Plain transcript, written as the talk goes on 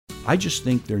I just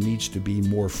think there needs to be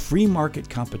more free market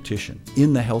competition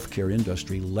in the healthcare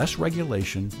industry, less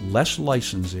regulation, less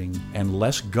licensing, and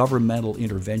less governmental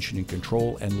intervention and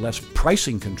control, and less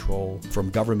pricing control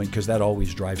from government, because that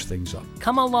always drives things up.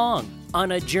 Come along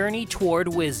on a journey toward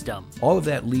wisdom. All of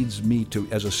that leads me to,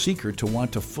 as a seeker, to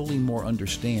want to fully more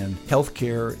understand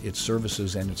healthcare, its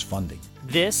services, and its funding.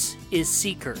 This is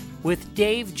Seeker with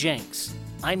Dave Jenks.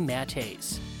 I'm Matt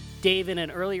Hayes. Dave, in an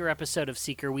earlier episode of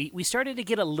Seeker, we started to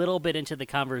get a little bit into the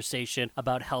conversation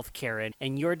about healthcare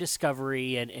and your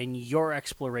discovery and your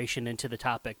exploration into the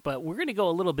topic. But we're going to go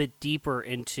a little bit deeper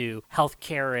into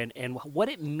healthcare and what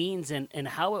it means and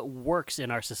how it works in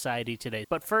our society today.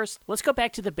 But first, let's go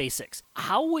back to the basics.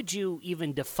 How would you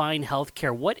even define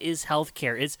healthcare? What is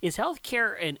healthcare? Is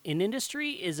healthcare an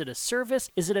industry? Is it a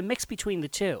service? Is it a mix between the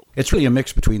two? It's really a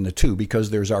mix between the two, because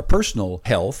there's our personal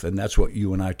health, and that's what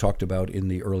you and I talked about in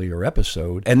the earlier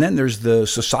episode. And then there's the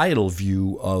societal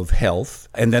view of health.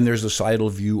 And then there's the societal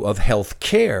view of health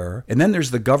care. And then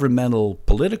there's the governmental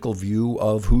political view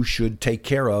of who should take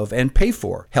care of and pay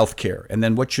for health care. And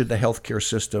then what should the healthcare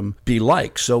system be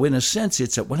like? So in a sense,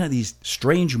 it's one of these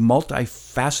strange,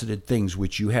 multifaceted things,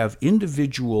 which you have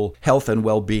individual health and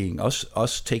well-being,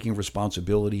 us taking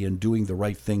responsibility and doing the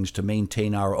right things to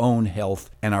maintain our own health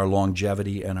and our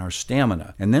longevity and our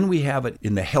stamina. And then we have it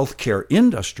in the healthcare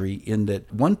industry, in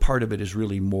that one part of it is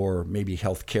really more maybe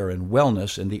healthcare and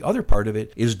wellness, and the other part of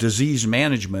it is disease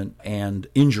management and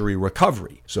injury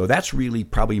recovery. So that's really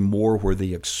probably more where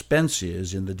the expense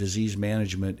is, in the disease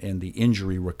management and the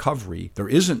injury recovery. There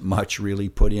isn't much really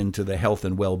put into the health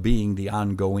and well-being, the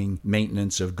ongoing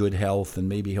maintenance of good health, and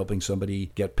maybe helping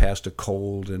somebody get past a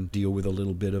cold and deal with a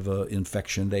little bit of an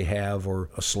infection they have,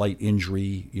 or a slight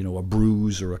injury, a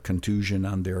bruise or a contusion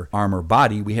on their arm or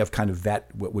body. We have kind of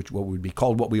that, what would be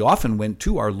called, what we often went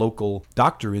to our local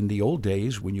doctor in the old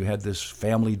days. When you had this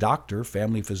family doctor,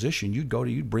 family physician, you'd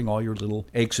bring all your little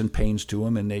aches and pains to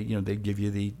him, and they'd give you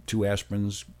the 2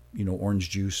 aspirins, orange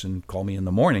juice, and call me in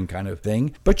the morning kind of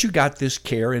thing. But you got this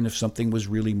care, and if something was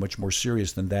really much more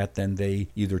serious than that, then they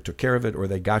either took care of it or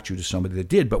they got you to somebody that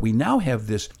did. But we now have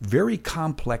this very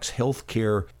complex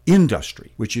healthcare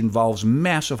industry, which involves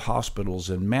massive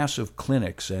hospitals and massive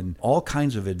clinics and all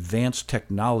kinds of advanced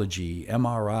technology,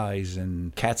 MRIs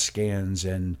and CAT scans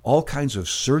and all kinds of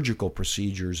surgical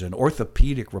procedures and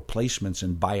orthopedic replacements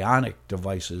and bionic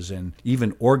devices and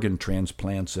even organ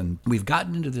transplants. And we've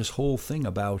gotten into this whole thing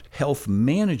about health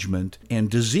management and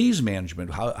disease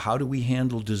management. How do we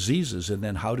handle diseases? And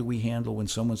then how do we handle when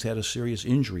someone's had a serious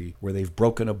injury where they've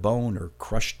broken a bone or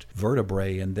crushed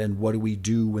vertebrae? And then what do we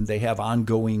do when they have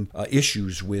ongoing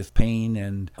issues with pain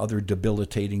and other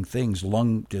debilitating things,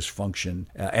 lung dysfunction?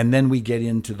 And then we get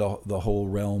into the whole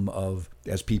realm of,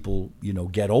 as people,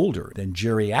 get older, then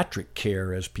geriatric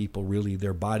care, as people really,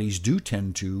 their bodies do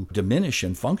tend to diminish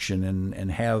and function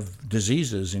and have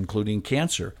diseases, including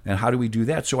cancer. And how do we do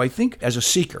that? So I think as a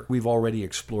seeker, we've already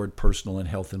explored personal and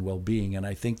health and well-being. And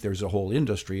I think there's a whole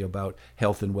industry about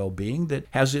health and well-being that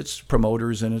has its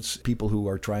promoters and its people who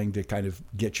are trying to kind of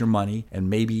get your money. And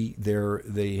maybe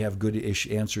they have good-ish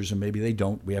answers and maybe they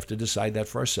don't. We have to decide that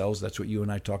for ourselves. That's what you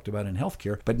and I talked about in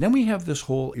healthcare. But then we have this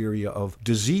whole area of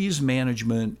disease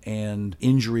management and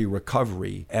injury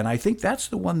recovery. And I think that's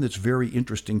the one that's very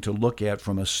interesting to look at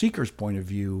from a seeker's point of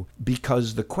view,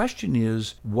 because the question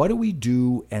is, what do we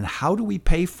do and how do we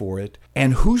pay for it,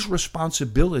 and whose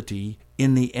responsibility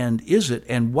in the end is it,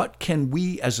 and what can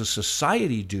we as a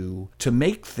society do to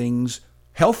make things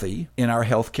healthy in our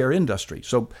healthcare industry?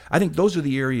 So I think those are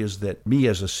the areas that me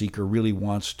as a seeker really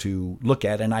wants to look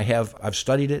at. And I've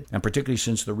studied it, and particularly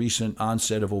since the recent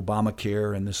onset of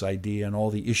Obamacare and this idea and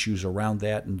all the issues around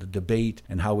that and the debate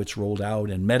and how it's rolled out,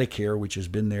 and Medicare, which has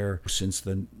been there since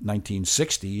the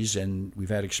 1960s, and we've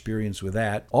had experience with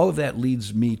that. All of that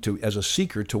leads me to, as a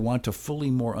seeker, to want to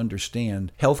fully more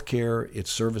understand healthcare,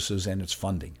 its services, and its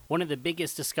funding. One of the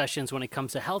biggest discussions when it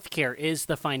comes to healthcare is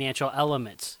the financial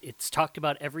elements. It's talked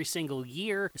about every single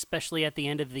year, especially at the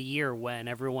end of the year when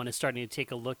everyone is starting to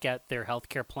take a look at their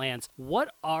healthcare plans.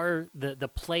 What are the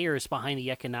players behind the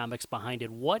economics behind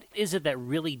it? What is it that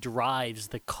really drives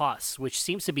the costs, which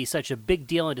seems to be such a big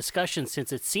deal in discussion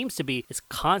since it seems to be is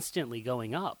constantly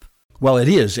going up? Well, it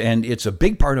is, and it's a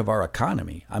big part of our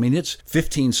economy. I mean, it's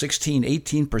 15, 16,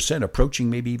 18%, approaching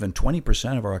maybe even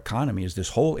 20% of our economy is this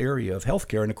whole area of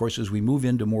healthcare. And of course, as we move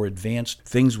into more advanced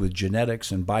things with genetics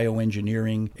and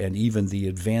bioengineering, and even the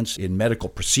advance in medical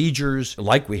procedures,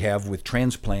 like we have with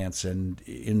transplants and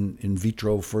in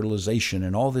vitro fertilization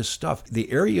and all this stuff,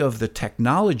 the area of the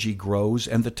technology grows,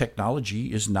 and the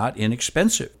technology is not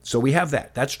inexpensive. So we have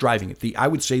that. That's driving it. I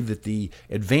would say that the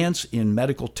advance in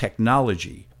medical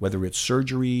technology whether it's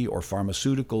surgery or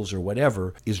pharmaceuticals or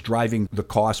whatever, is driving the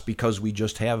cost because we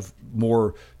just have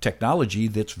more technology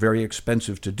that's very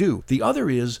expensive to do. The other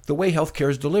is the way healthcare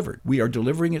is delivered. We are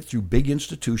delivering it through big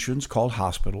institutions called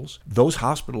hospitals. Those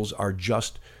hospitals are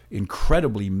just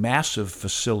incredibly massive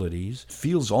facilities.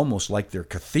 Feels almost like they're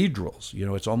cathedrals.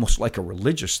 It's almost like a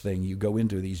religious thing. You go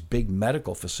into these big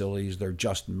medical facilities, they're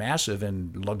just massive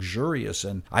and luxurious,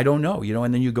 and I don't know,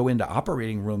 and then you go into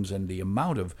operating rooms and the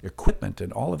amount of equipment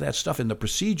and all of that stuff and the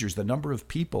procedures, the number of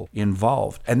people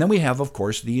involved. And then we have, of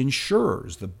course, the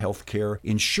insurers, the healthcare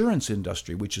insurance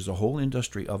industry, which is a whole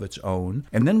industry of its own.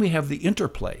 And then we have the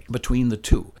interplay between the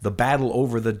two, the battle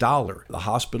over the dollar, the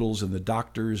hospitals and the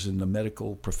doctors and the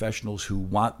medical professionals who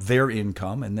want their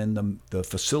income, and then the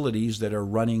facilities that are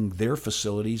running their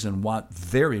facilities and want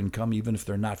their income, even if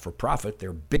they're not for profit.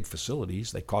 They're big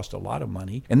facilities. They cost a lot of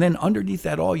money. And then underneath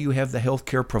that all, you have the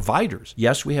healthcare providers.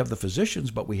 Yes, we have the physicians,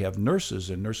 but we have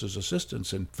nurses and nurses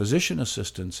assistants and physician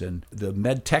assistants and the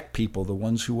med tech people, the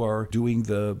ones who are doing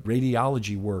the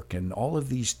radiology work, and all of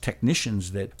these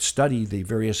technicians that study the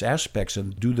various aspects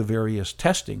and do the various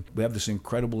testing. We have this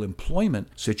incredible employment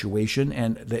situation,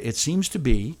 and it seems to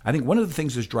be, I think one of the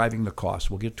things that's driving the cost,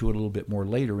 we'll get to it a little bit more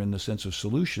later in the sense of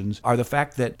solutions, are the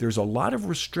fact that there's a lot of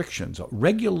restrictions.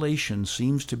 Regulation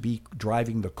seems to be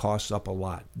driving the costs up a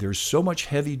lot. There's so much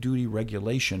heavy-duty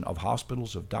regulation of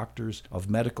hospitals, of doctors, of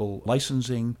medical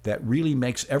licensing that really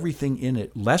makes everything in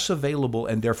it less available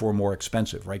and therefore more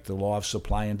expensive, right? The law of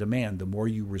supply and demand. The more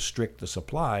you restrict the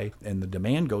supply and the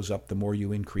demand goes up, the more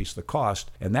you increase the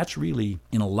cost. And that's really,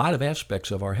 in a lot of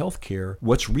aspects of our healthcare,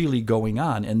 what's really going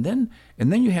on. And then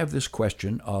you have this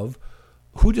question of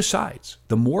who decides?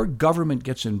 The more government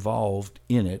gets involved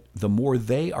in it, the more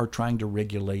they are trying to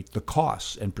regulate the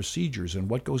costs and procedures and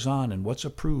what goes on and what's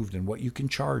approved and what you can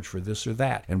charge for this or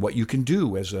that and what you can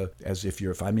do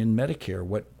if I'm in Medicare,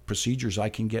 what procedures I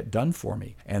can get done for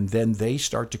me. And then they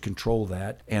start to control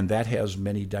that, and that has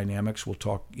many dynamics. We'll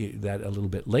talk that a little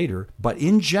bit later. But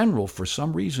in general, for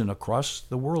some reason across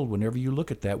the world, whenever you look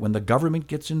at that, when the government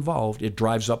gets involved, it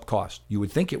drives up costs. You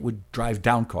would think it would drive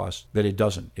down costs, but it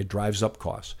doesn't. It drives up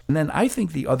costs. And then I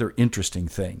think the other interesting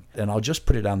thing, and I'll just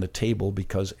put it on the table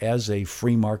because as a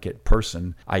free market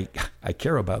person, I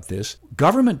care about this.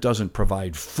 Government doesn't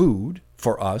provide food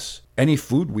for us. Any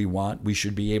food we want, we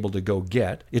should be able to go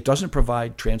get. It doesn't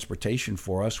provide transportation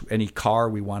for us. Any car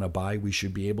we want to buy, we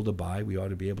should be able to buy. We ought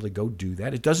to be able to go do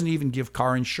that. It doesn't even give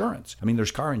car insurance. I mean,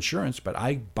 there's car insurance, but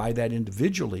I buy that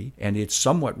individually, and it's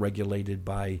somewhat regulated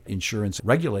by insurance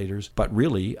regulators. But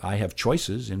really, I have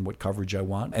choices in what coverage I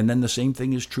want. And then the same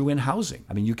thing is true in housing.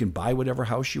 I mean, you can buy whatever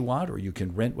house you want, or you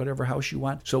can rent whatever house you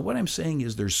want. So what I'm saying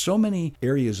is there's so many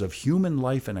areas of human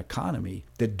life and economy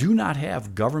that do not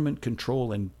have government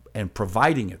control and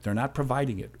providing it. They're not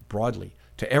providing it broadly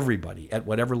to everybody at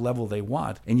whatever level they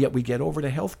want. And yet we get over to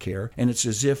healthcare, and it's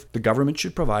as if the government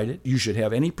should provide it. You should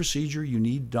have any procedure you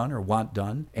need done or want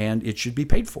done, and it should be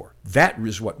paid for. That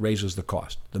is what raises the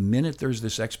cost. The minute there's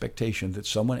this expectation that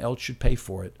someone else should pay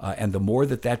for it, and the more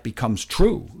that becomes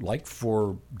true, like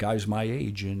for guys my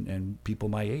age and people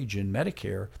my age in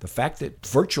Medicare, the fact that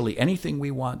virtually anything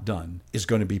we want done is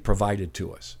going to be provided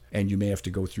to us. And you may have to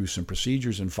go through some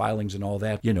procedures and filings and all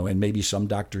that, and maybe some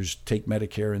doctors take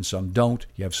Medicare and some don't.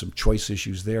 You have some choice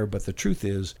issues there. But the truth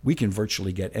is, we can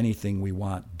virtually get anything we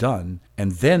want done.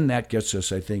 And then that gets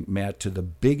us, I think, Matt, to the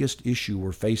biggest issue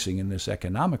we're facing in this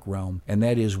economic realm. And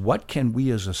that is, what can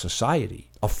we as a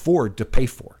society afford to pay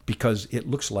for? Because it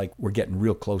looks like we're getting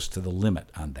real close to the limit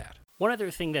on that. One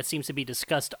other thing that seems to be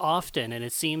discussed often, and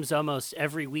it seems almost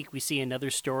every week we see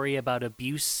another story about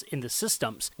abuse in the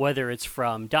systems, whether it's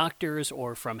from doctors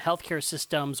or from healthcare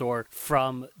systems or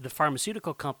from the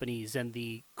pharmaceutical companies and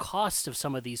the cost of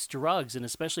some of these drugs, and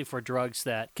especially for drugs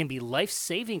that can be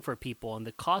life-saving for people and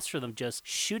the cost for them just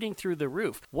shooting through the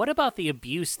roof. What about the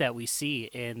abuse that we see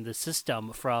in the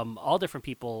system from all different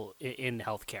people in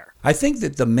healthcare? I think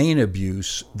that the main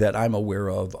abuse that I'm aware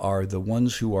of are the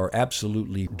ones who are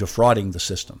absolutely defrauding the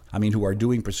system. I mean, who are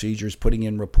doing procedures, putting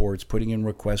in reports, putting in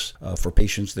requests for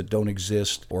patients that don't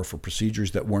exist, or for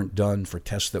procedures that weren't done, for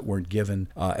tests that weren't given,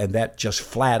 and that just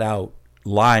flat out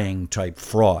lying type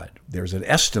fraud. There's an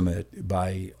estimate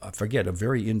by, I forget, a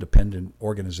very independent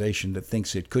organization that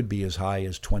thinks it could be as high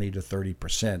as 20 to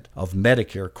 30% of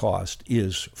Medicare cost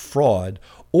is fraud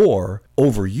or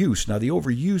overuse. Now, the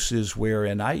overuse is where,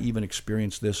 and I even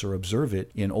experience this or observe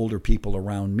it in older people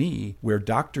around me, where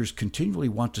doctors continually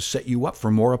want to set you up for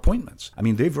more appointments. I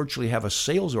mean, they virtually have a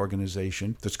sales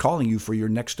organization that's calling you for your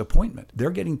next appointment.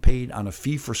 They're getting paid on a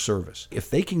fee for service.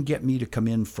 If they can get me to come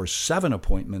in for 7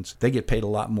 appointments, they get paid a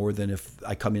lot more than if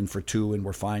I come in for 2 and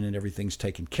we're fine and everything's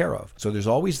taken care of. So there's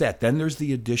always that. Then there's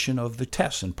the addition of the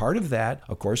tests. And part of that,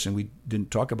 of course, and we didn't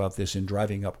talk about this in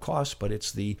driving up costs, but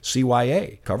it's the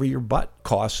CYA, cover your butt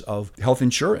costs of health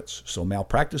insurance. So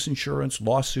malpractice insurance,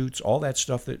 lawsuits, all that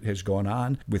stuff that has gone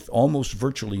on with almost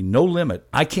virtually no limit.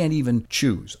 I can't even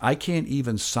choose. I can't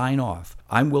even sign off.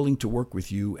 I'm willing to work with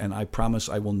you, and I promise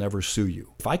I will never sue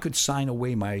you. If I could sign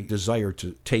away my desire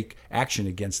to take action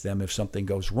against them if something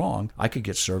goes wrong, I could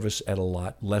get service at a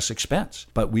lot less expense.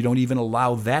 But we don't even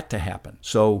allow that to happen.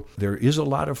 So there is a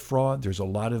lot of fraud, there's a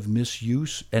lot of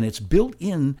misuse, and it's built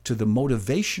into the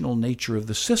motivational nature of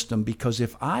the system, because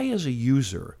if I as a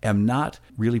user am not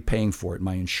really paying for it,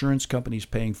 my insurance company's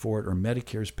paying for it or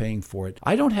Medicare's paying for it,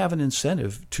 I don't have an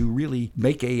incentive to really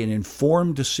make an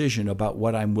informed decision about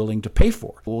what I'm willing to pay for.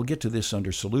 We'll get to this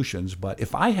under solutions, but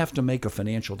if I have to make a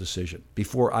financial decision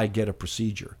before I get a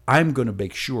procedure, I'm going to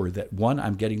make sure that, one,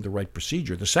 I'm getting the right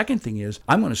procedure. The second thing is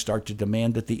I'm going to start to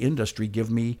demand that the industry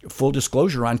give me full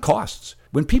disclosure on costs.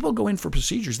 When people go in for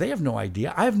procedures, they have no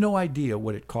idea. I have no idea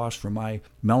what it costs for my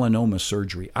melanoma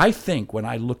surgery. I think when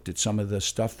I looked at some of the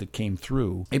stuff that came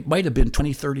through, it might have been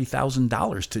 $20,000,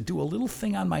 $30,000 to do a little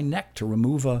thing on my neck to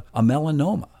remove a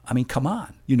melanoma. I mean, come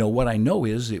on. You know, what I know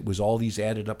is it was all these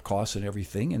added up costs and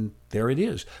everything, and there it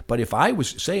is. But if I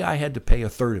was, say I had to pay a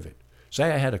third of it, say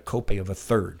I had a copay of a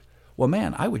third, well,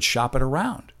 man, I would shop it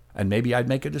around. And maybe I'd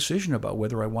make a decision about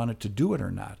whether I wanted to do it or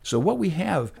not. So what we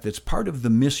have that's part of the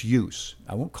misuse,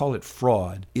 I won't call it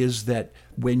fraud, is that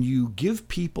when you give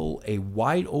people a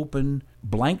wide open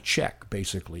blank check,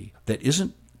 basically, that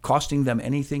isn't costing them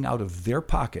anything out of their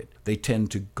pocket, they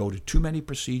tend to go to too many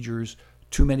procedures,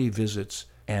 too many visits,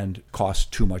 and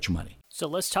cost too much money. So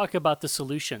let's talk about the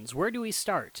solutions. Where do we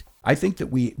start? I think that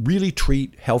we really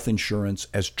treat health insurance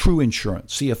as true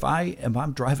insurance. See, if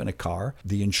I'm driving a car,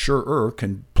 the insurer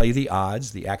can play the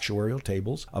odds, the actuarial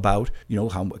tables about,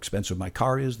 how expensive my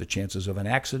car is, the chances of an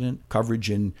accident, coverage,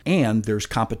 and there's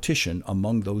competition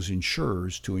among those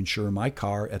insurers to insure my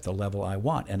car at the level I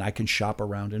want. And I can shop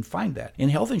around and find that. In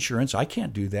health insurance, I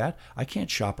can't do that. I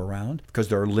can't shop around because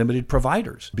there are limited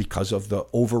providers because of the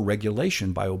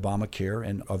over-regulation by Obamacare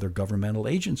and other governmental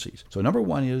agencies. So number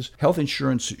one is health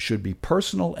insurance should be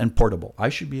personal and portable. I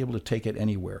should be able to take it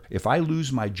anywhere. If I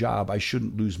lose my job, I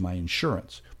shouldn't lose my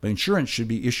insurance. But insurance should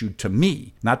be issued to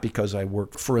me, not because I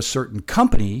work for a certain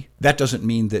company. That doesn't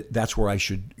mean that that's where I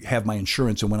should have my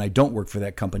insurance, and when I don't work for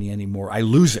that company anymore, I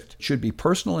lose it. It should be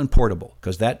personal and portable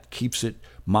because that keeps it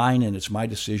mine and it's my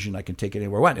decision. I can take it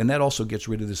anywhere I want. And that also gets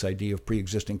rid of this idea of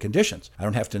pre-existing conditions. I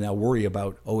don't have to now worry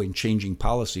about, in changing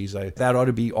policies. That ought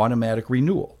to be automatic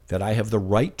renewal, that I have the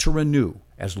right to renew.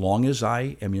 As long as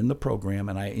I am in the program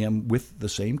and I am with the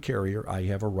same carrier, I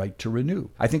have a right to renew.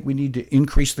 I think we need to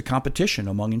increase the competition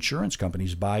among insurance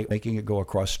companies by making it go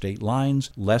across state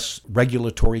lines, less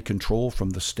regulatory control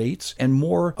from the states, and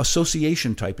more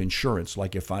association type insurance.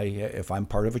 Like if I'm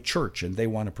part of a church and they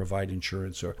want to provide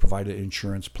insurance or provide an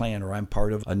insurance plan, or I'm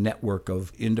part of a network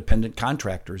of independent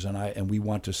contractors and we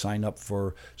want to sign up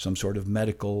for some sort of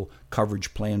medical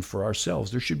coverage plan for ourselves.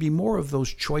 There should be more of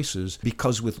those choices,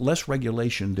 because with less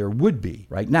regulation there would be.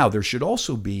 Right now, there should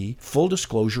also be full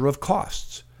disclosure of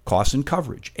costs and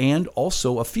coverage, and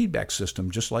also a feedback system,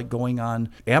 just like going on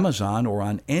Amazon or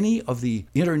on any of the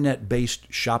internet-based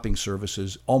shopping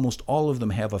services. Almost all of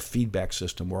them have a feedback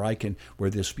system where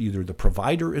this either the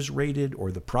provider is rated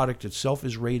or the product itself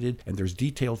is rated, and there's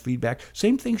detailed feedback.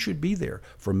 Same thing should be there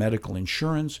for medical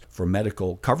insurance, for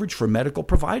medical coverage, for medical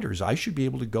providers. I should be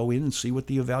able to go in and see what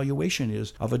the evaluation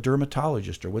is of a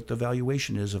dermatologist, or what the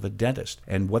evaluation is of a dentist,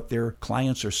 and what their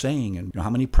clients are saying, and how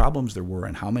many problems there were,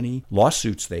 and how many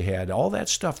lawsuits they had, all that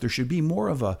stuff. There should be more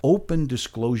of an open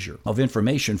disclosure of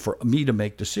information for me to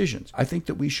make decisions. I think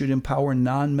that we should empower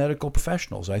non-medical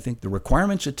professionals. I think the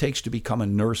requirements it takes to become a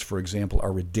nurse, for example,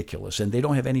 are ridiculous, and they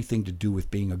don't have anything to do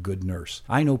with being a good nurse.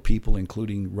 I know people,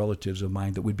 including relatives of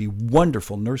mine, that would be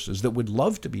wonderful nurses, that would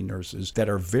love to be nurses, that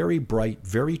are very bright,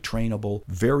 very trainable,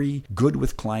 very good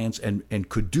with clients, and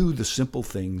could do the simple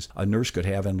things a nurse could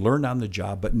have and learn on the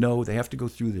job. But no, they have to go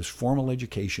through this formal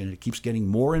education, and it keeps getting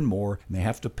more and more, and they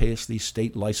have have to pass these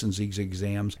state licensing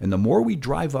exams. And the more we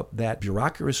drive up that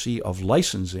bureaucracy of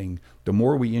licensing, the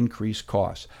more we increase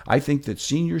costs. I think that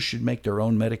seniors should make their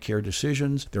own Medicare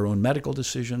decisions, their own medical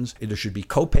decisions. There should be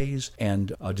copays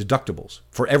and deductibles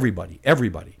for everybody.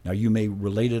 Now, you may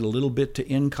relate it a little bit to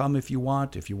income if you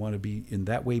want to be in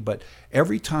that way, but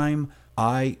every time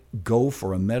I go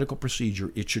for a medical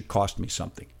procedure, it should cost me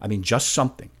something. I mean, just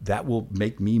something. That will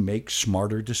make me make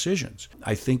smarter decisions.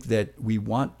 I think that we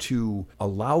want to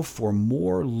allow for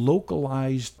more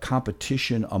localized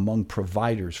competition among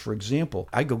providers. For example,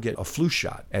 I go get a flu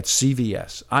shot at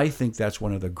CVS. I think that's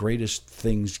one of the greatest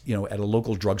things, at a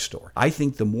local drugstore. I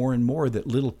think the more and more that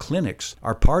little clinics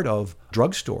are part of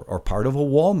drugstore or part of a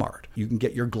Walmart. You can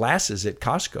get your glasses at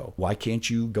Costco. Why can't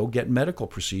you go get medical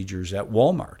procedures at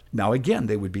Walmart? Now, again,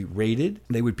 they would be rated,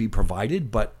 they would be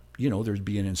provided, but there'd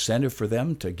be an incentive for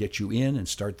them to get you in and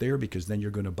start there because then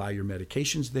you're going to buy your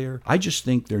medications there. I just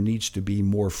think there needs to be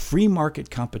more free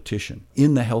market competition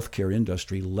in the healthcare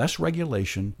industry, less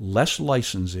regulation, less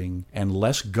licensing, and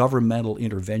less governmental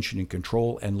intervention and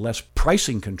control, and less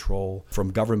pricing control from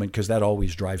government, because that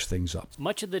always drives things up.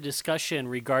 Much of the discussion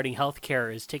regarding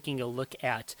healthcare is taking a look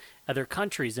at other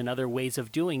countries and other ways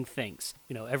of doing things.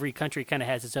 Every country kind of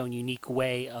has its own unique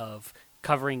way of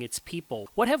covering its people.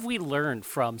 What have we learned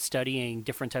from studying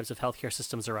different types of healthcare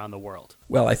systems around the world?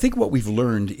 Well, I think what we've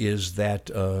learned is that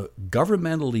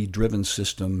governmentally driven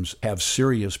systems have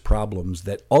serious problems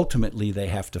that ultimately they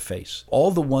have to face.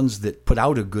 All the ones that put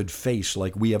out a good face,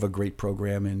 like we have a great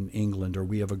program in England or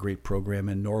we have a great program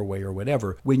in Norway or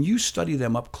whatever, when you study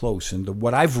them up close, and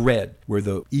what I've read where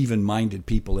the even-minded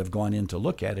people have gone in to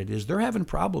look at it, is they're having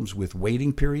problems with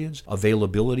waiting periods,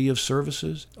 availability of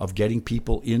services, of getting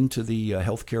people into the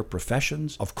healthcare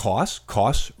professions, of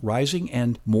costs rising,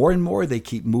 and more they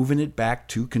keep moving it back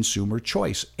to consumer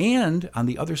choice. And on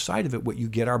the other side of it, what you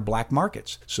get are black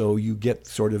markets. So you get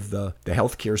sort of the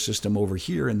healthcare system over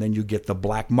here, and then you get the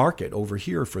black market over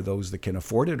here for those that can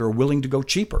afford it or willing to go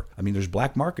cheaper. I mean, there's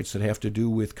black markets that have to do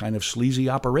with kind of sleazy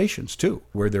operations too,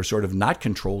 where they're sort of not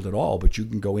controlled at all, but you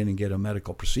can go in and get a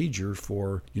medical procedure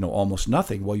for, almost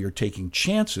nothing while you're taking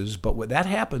chances. But what that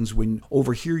happens when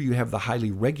over here you have the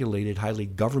highly regulated, highly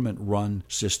government-run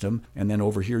system, and then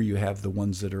over here you have the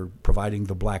ones that are providing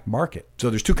the black market. So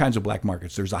there's two kinds of black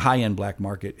markets. There's a high-end black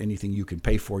market. Anything you can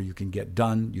pay for, you can get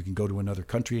done. You can go to another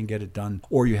country and get it done.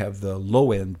 Or you have the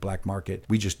low-end black market.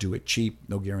 We just do it cheap,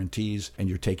 no guarantees, and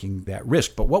you're taking that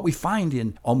risk. But what we find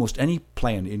in almost any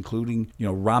plan, including,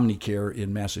 Romney Care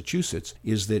in Massachusetts,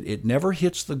 is that it never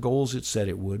hits the goals it said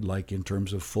it would, like in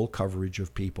terms of full coverage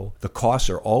of people. The costs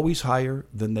are always higher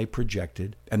than they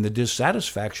projected, and the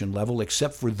dissatisfaction level,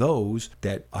 except for those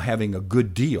that are having a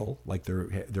good deal, like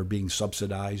they're being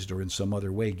subsidized or in some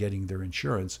other way getting their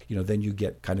insurance, then you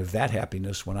get kind of that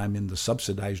happiness when I'm in the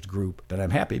subsidized group, that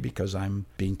I'm happy because I'm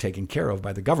being taken care of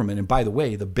by the government. And by the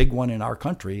way, the big one in our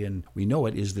country, and we know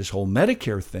it, is this whole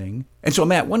Medicare thing. And so,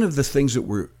 Matt, one of the things that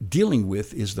we're dealing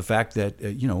with is the fact that,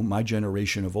 my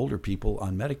generation of older people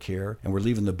on Medicare, and we're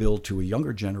leaving the bill to a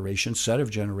younger generation, set of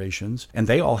generations, and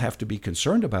they all have to be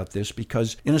concerned about this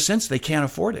because, in a sense, they can't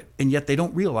afford it. And yet they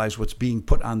don't realize what's being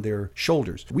put on their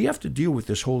shoulders. We have to deal with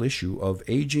this whole issue of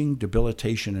aging,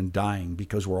 debilitation, and dying,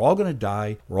 because we're all going to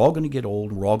die, we're all going to get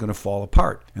old, and we're all going to fall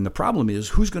apart. And the problem is,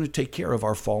 who's going to take care of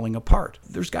our falling apart?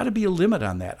 There's got to be a limit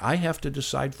on that. I have to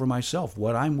decide for myself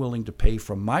what I'm willing to pay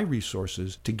from my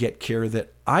resources to get care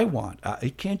that I want.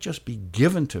 It can't just be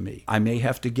given to me. I may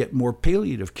have to get more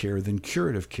palliative care than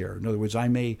curative care. In other words, I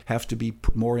may have to be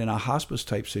more in a hospice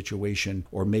type situation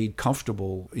or made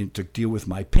comfortable to deal with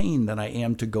my pain than I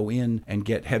am to go in and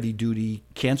get heavy duty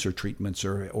cancer treatments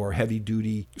or heavy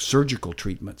duty surgical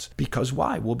treatments. Because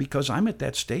why? Well, because I'm at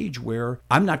that stage where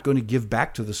I'm not going to give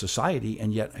back to the society,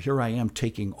 and yet here I am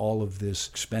taking all of this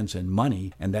expense and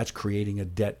money, and that's creating a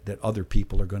debt that other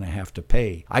people are going to have to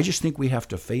pay. I just think we have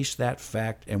to face that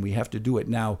fact, and we have to do it.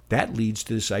 Now, that leads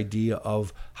to this idea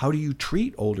of how do you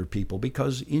treat older people?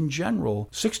 Because in general,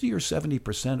 60 or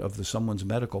 70% of someone's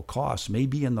medical costs may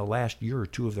be in the last year or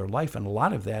two of their life, and a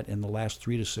lot of that in the last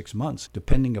 3 to 6 months,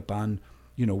 depending upon,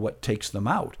 what takes them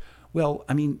out. Well,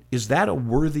 I mean, is that a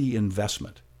worthy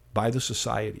investment by the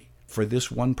society for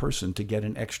this one person to get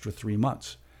an extra 3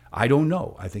 months? I don't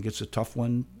know. I think it's a tough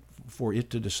one for it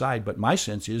to decide, but my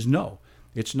sense is no.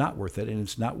 It's not worth it, and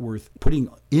it's not worth putting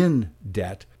in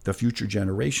debt the future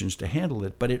generations to handle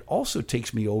it. But it also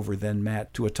takes me over then,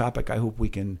 Matt, to a topic I hope we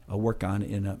can work on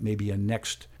in maybe a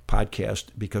next podcast,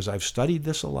 because I've studied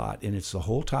this a lot, and it's the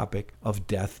whole topic of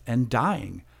death and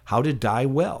dying, how to die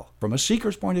well. From a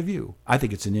seeker's point of view, I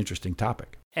think it's an interesting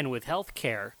topic. And with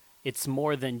healthcare, it's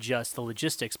more than just the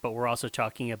logistics, but we're also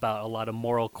talking about a lot of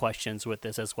moral questions with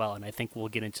this as well. And I think we'll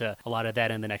get into a lot of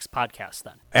that in the next podcast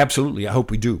then. Absolutely. I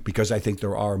hope we do, because I think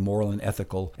there are moral and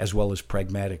ethical as well as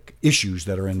pragmatic issues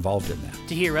that are involved in that.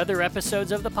 To hear other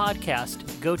episodes of the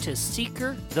podcast, go to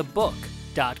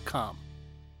seekerthebook.com.